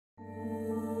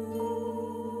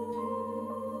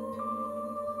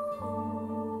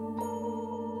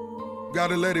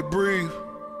Gotta let it breathe.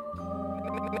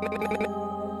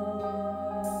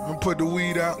 And put the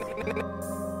weed out.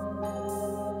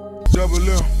 Double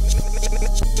M.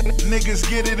 Niggas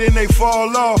get it and they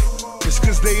fall off. It's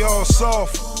cause they all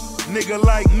soft. Nigga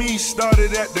like me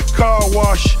started at the car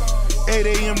wash. 8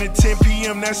 a.m. to 10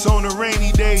 p.m. that's on a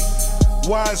rainy day.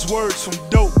 Wise words from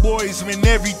dope boys mean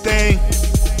everything.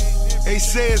 They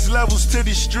say it's levels to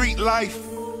the street life.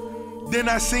 Then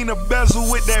I seen a bezel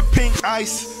with that pink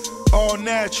ice. All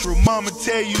natural, mama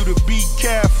tell you to be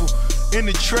careful. In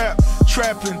the trap,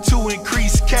 trapping to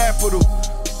increase capital.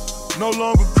 No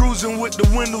longer cruising with the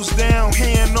windows down.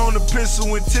 Hand on the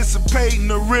pistol, anticipating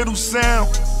the riddle sound.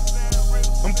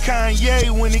 I'm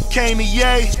Kanye when it came to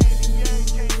Ye.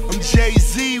 I'm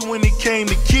Jay-Z when it came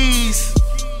to keys.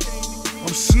 I'm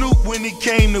Snoop when it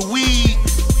came to weed.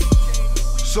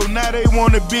 So now they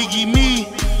wanna Biggie me.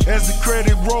 As the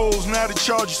credit rolls, now the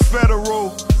charge is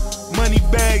federal. Money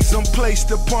bags I'm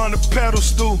placed upon a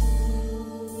pedestal.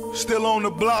 Still on the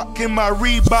block in my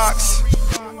Reeboks.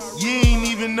 You ain't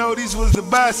even know these was the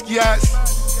Basquiat's.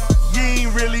 You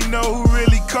ain't really know who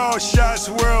really called shots.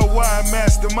 Worldwide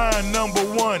mastermind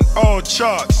 #1, all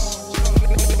charts.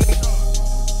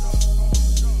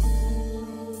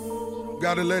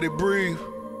 Gotta let it breathe.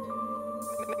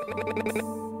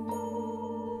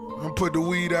 And put the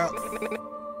weed out.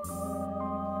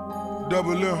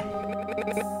 Double M.